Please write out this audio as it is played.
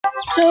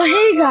So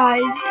hey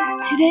guys,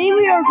 today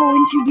we are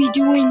going to be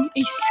doing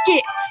a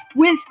skit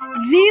with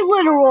the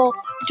literal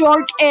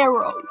Dark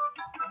Arrow.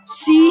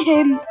 See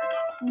him?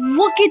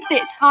 Look at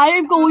this. I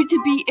am going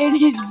to be in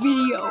his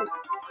video.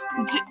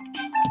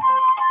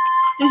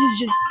 This is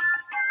just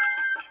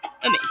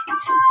amazing.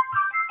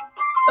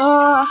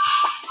 So,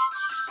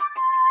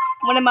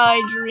 one of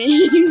my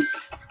dreams.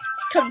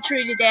 It's come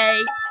true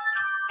today.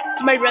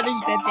 It's my brother's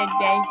birthday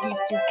today. He's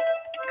just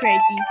crazy.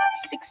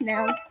 He's 6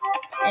 now,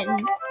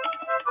 and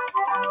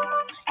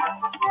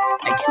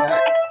I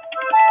cannot.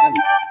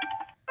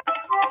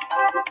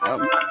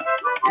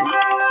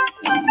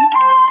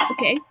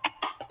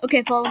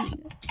 Okay, follow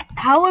me.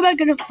 How am I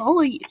gonna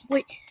follow you?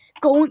 Wait,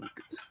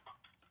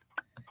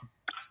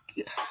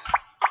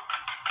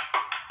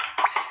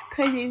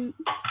 crazy.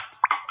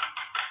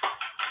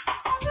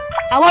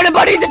 I want to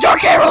buddy the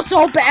Dark Arrow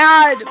so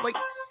bad. Like,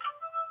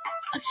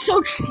 I'm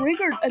so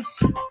triggered.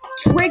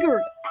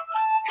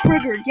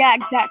 Triggered. Yeah,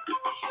 exactly.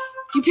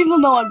 You people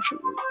know I'm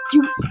triggered.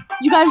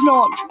 You guys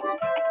know I'm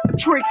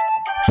triggered.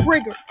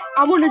 Triggered.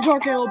 I want a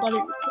Dark Arrow buddy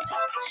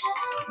request.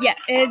 Yeah,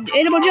 and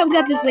Animal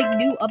got this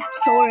new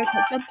solar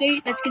eclipse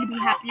update that's gonna be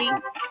happening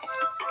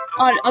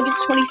on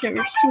August 21st,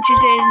 which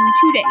is in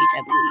 2 days,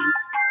 I believe.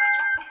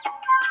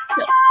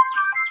 So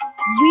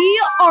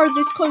we are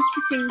this close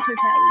to seeing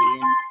totality,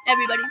 and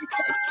everybody's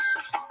excited.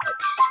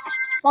 Okay, so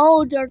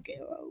follow Dark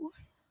Arrow.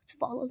 Let's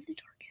follow the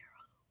Dark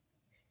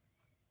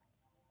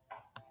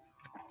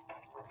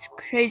Arrow. It's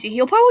crazy.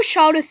 He'll probably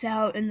shout us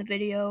out in the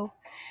video.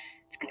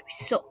 It's gonna be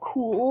so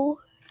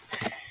cool.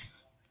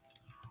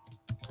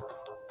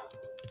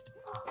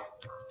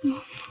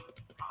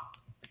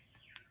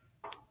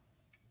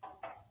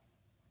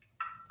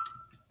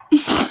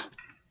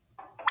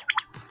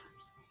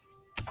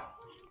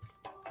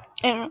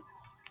 Arrow.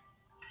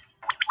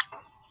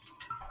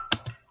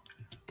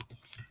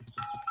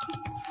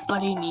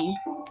 Buddy me.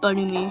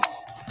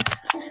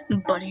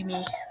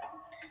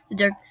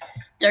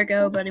 Dark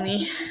Arrow, buddy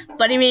me.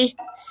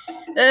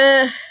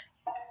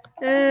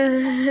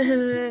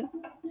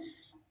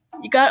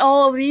 You got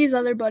all of these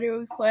other buddy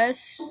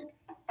requests.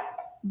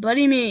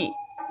 Buddy me.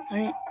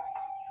 Alright.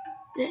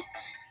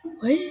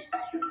 Wait.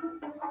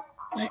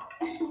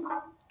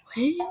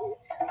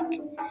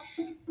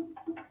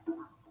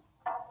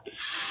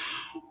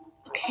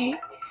 Okay.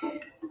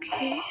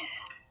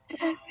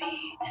 Add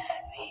me.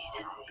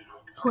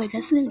 Oh wait,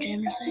 that's a new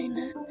jammer saying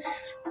that.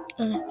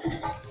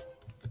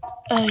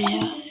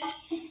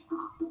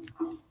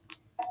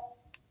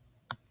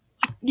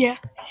 Yeah.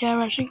 Yeah,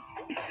 rushing.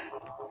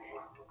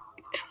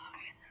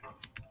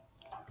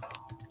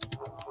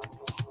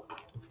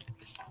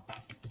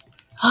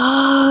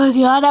 Oh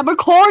god, I'm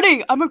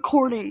recording. I'm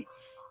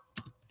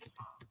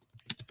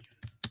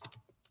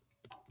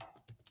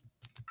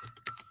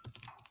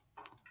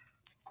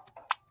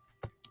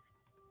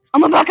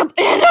a backup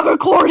and I'm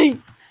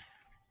recording.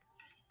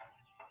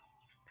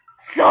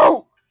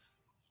 So,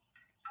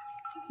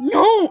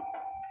 no.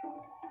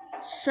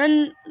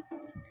 Send.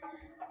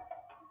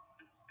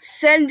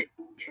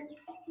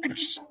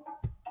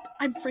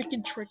 I'm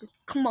freaking triggered.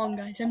 Come on,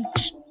 guys. I'm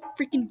just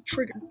freaking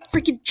triggered.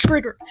 Freaking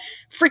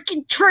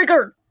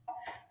triggered.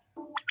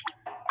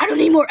 I don't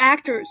need more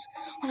actors.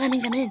 Well, that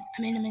means I'm in.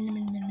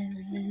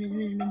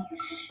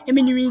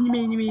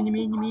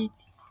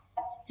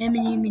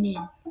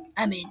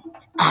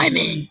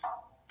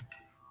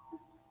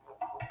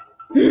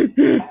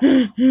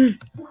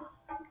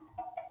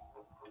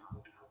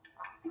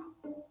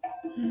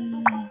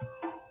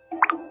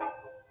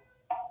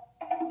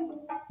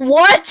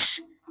 What?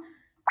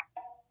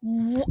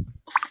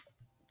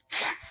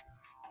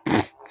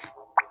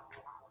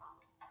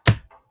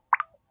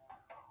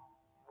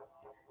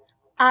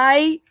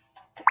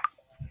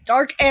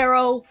 Dark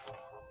Arrow,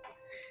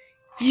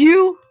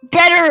 you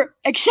better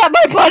accept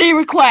my buddy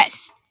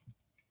request.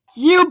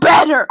 You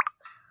better.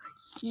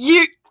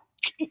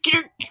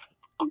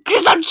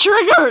 Because I'm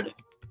triggered.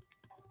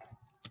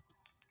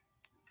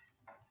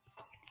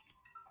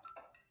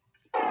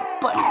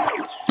 Buddy.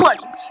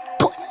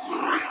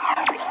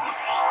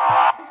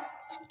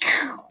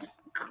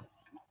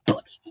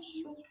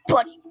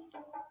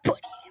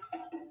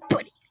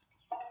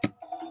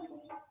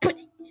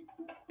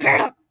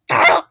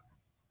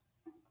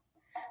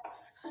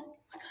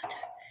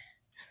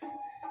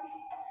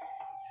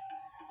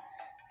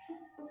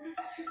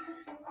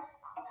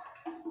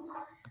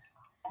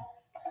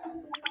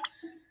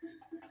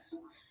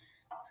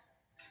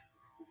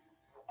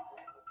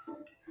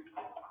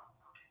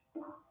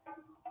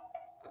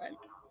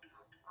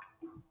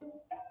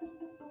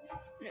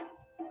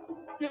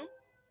 No.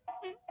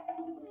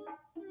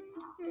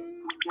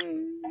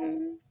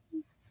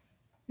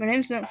 My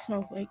name's not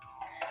Snowflake.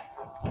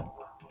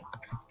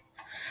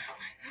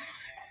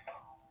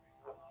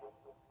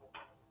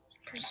 This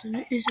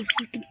person is a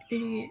freaking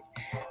idiot.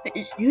 Wait,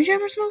 is New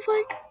Jammer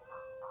Snowflake?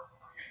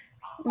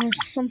 Or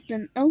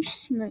something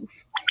else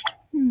Snowflake?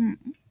 We're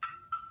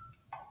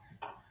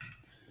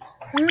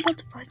about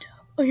to find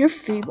out. Oh, you're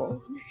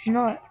feeble. You're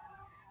not.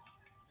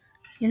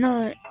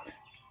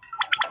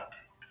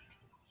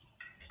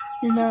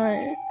 You're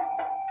not.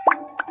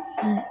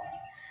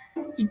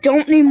 You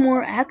don't need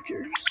more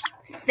actors.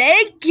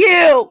 Thank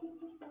you!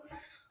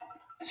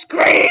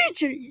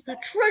 Screech! You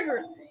got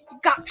triggered. You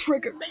got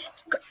triggered, man.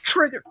 You got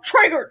triggered.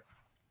 Triggered!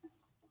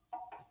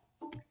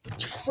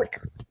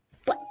 Triggered.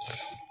 But you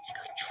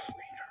got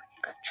triggered.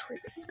 You got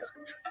triggered. You got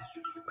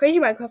triggered. Crazy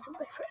Minecraft with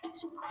my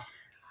friends.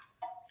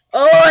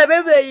 Oh, I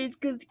remember that it's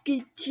going to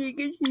get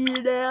triggered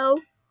here now.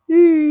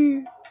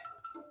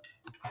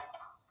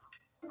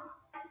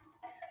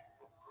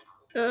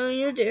 Oh,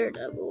 you're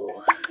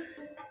Daredevil.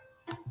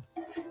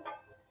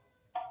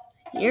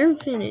 You're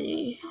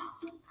Infinity.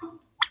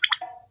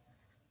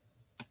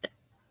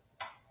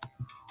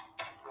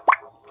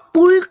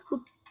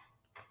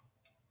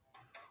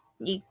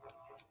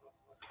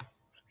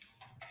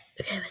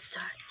 Okay, let's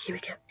start. Here we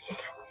go. Here we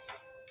go.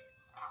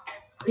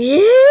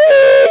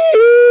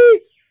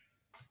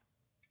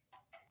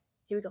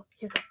 Here we go.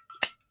 Here we go.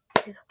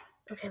 Here we go.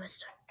 Okay, let's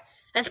start.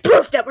 That's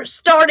proof that we're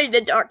starting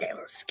the Dark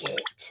Arrow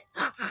skit.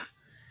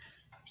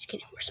 Just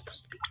kidding. We're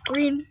supposed to be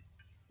green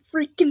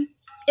freaking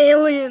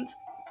aliens.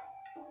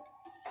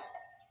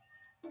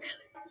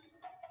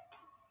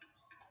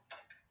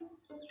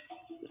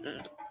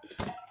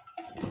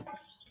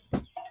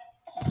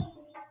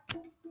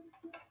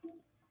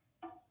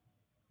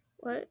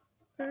 What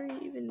are you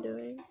even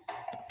doing?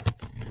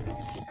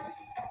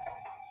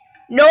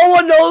 No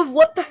one knows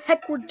what the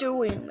heck we're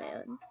doing,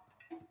 man.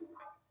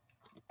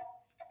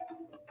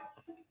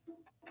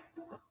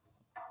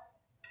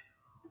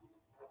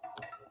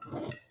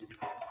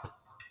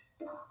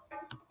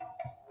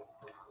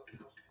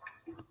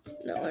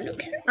 No, I don't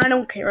care. I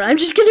don't care. I'm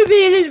just gonna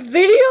be in this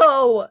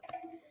video.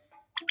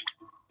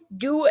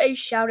 Do a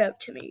shout out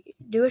to me.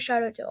 Do a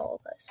shout out to all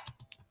of us.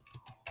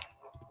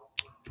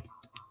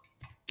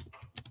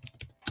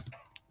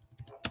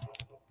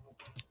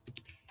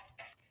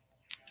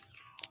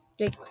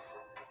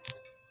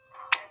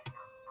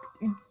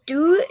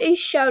 Do a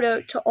shout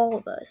out to all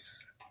of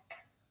us.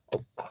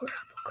 Oh crap,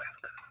 oh crap,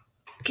 oh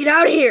crap. Get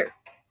out of here!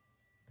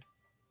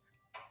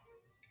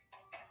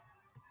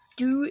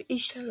 Do a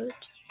shout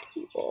out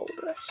to all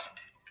of us.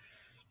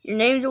 Your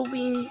names will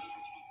be...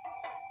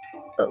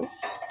 Oh.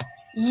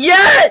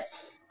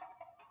 Yes!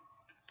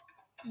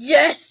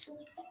 Yes!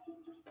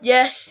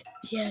 Yes!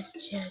 Yes,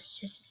 yes,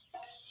 yes,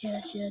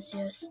 yes, yes,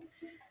 yes.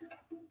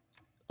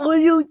 I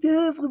don't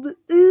have the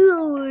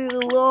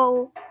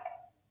lol.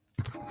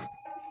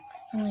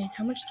 Oh wait,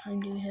 how much time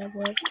do we have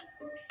left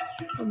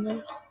on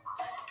this?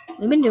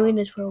 We've been doing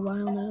this for a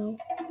while now.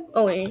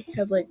 Oh wait,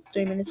 have like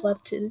 3 minutes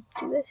left to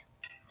do this.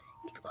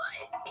 Keep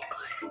quiet, keep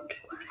quiet,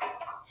 keep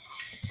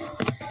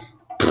quiet.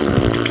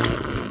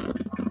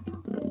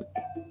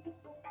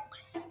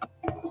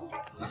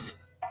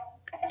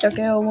 Dark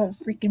Arrow won't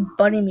freaking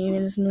buddy me, and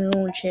there's no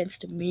one chance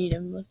to meet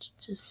him. It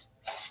just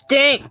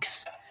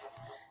stinks.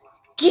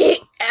 Get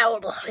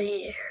out of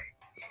here.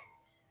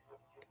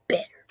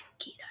 Better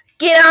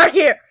get out of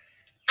here.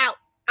 Out,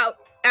 out,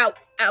 out,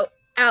 out,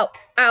 out,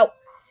 out.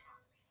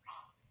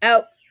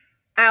 Out,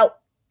 out,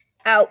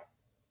 out.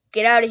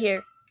 Get out of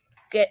here.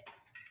 Get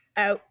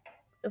out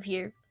of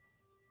here.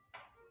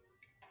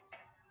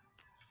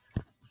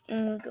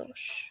 Oh my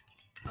gosh.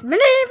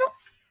 Medieval.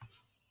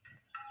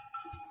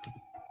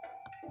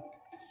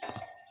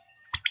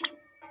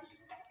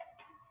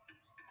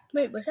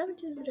 Wait, what happened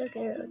to the Dark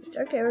Arrow? The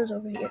Dark Arrow's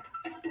over here.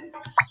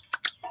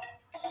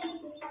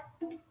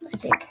 I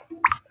think.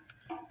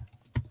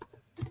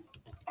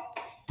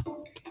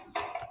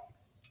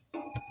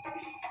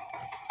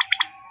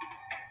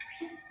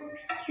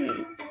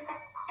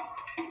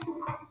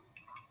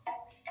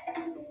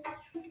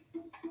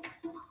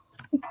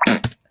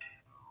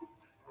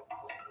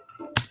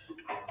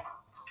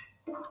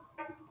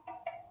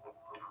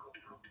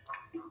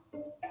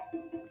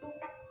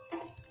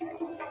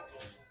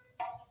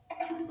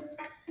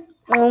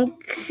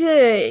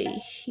 Okay,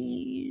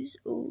 he's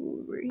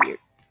over here.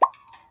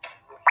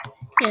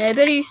 Yeah, I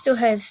bet he still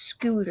has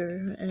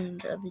Scooter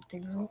and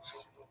everything else.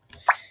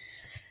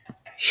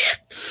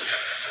 Yep.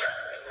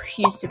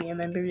 He used to be a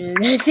member.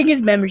 I think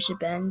his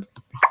membership ends.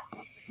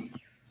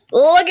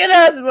 Look at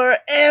us, we're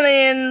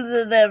aliens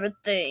and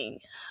everything.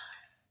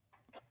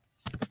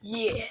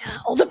 Yeah.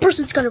 Oh, the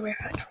person's gonna wear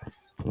a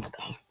dress. Oh,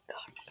 God.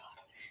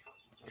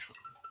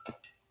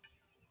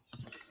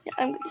 Yeah,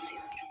 I'm gonna see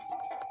her.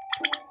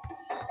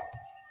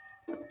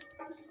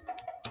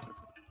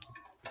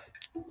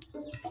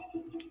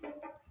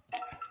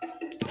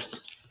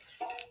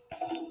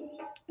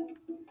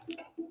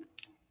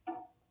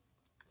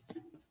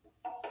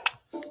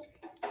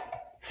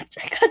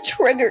 I got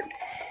triggered.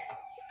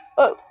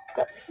 Oh,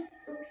 God.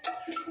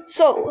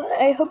 So,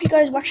 I hope you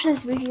guys watched this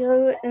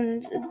video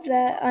and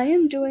that I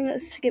am doing a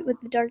skit with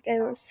the Dark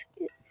Arrow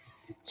skit.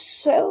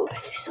 So,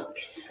 this will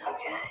be so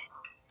good.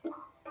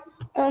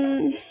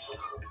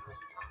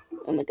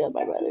 Oh my God,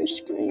 my brother's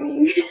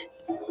screaming.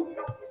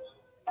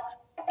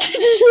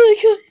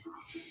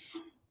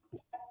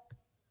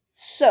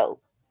 So,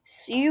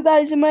 see you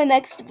guys in my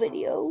next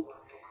video.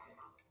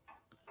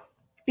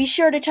 Be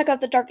sure to check out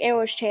the Dark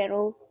Arrows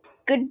channel.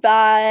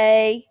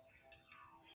 Goodbye.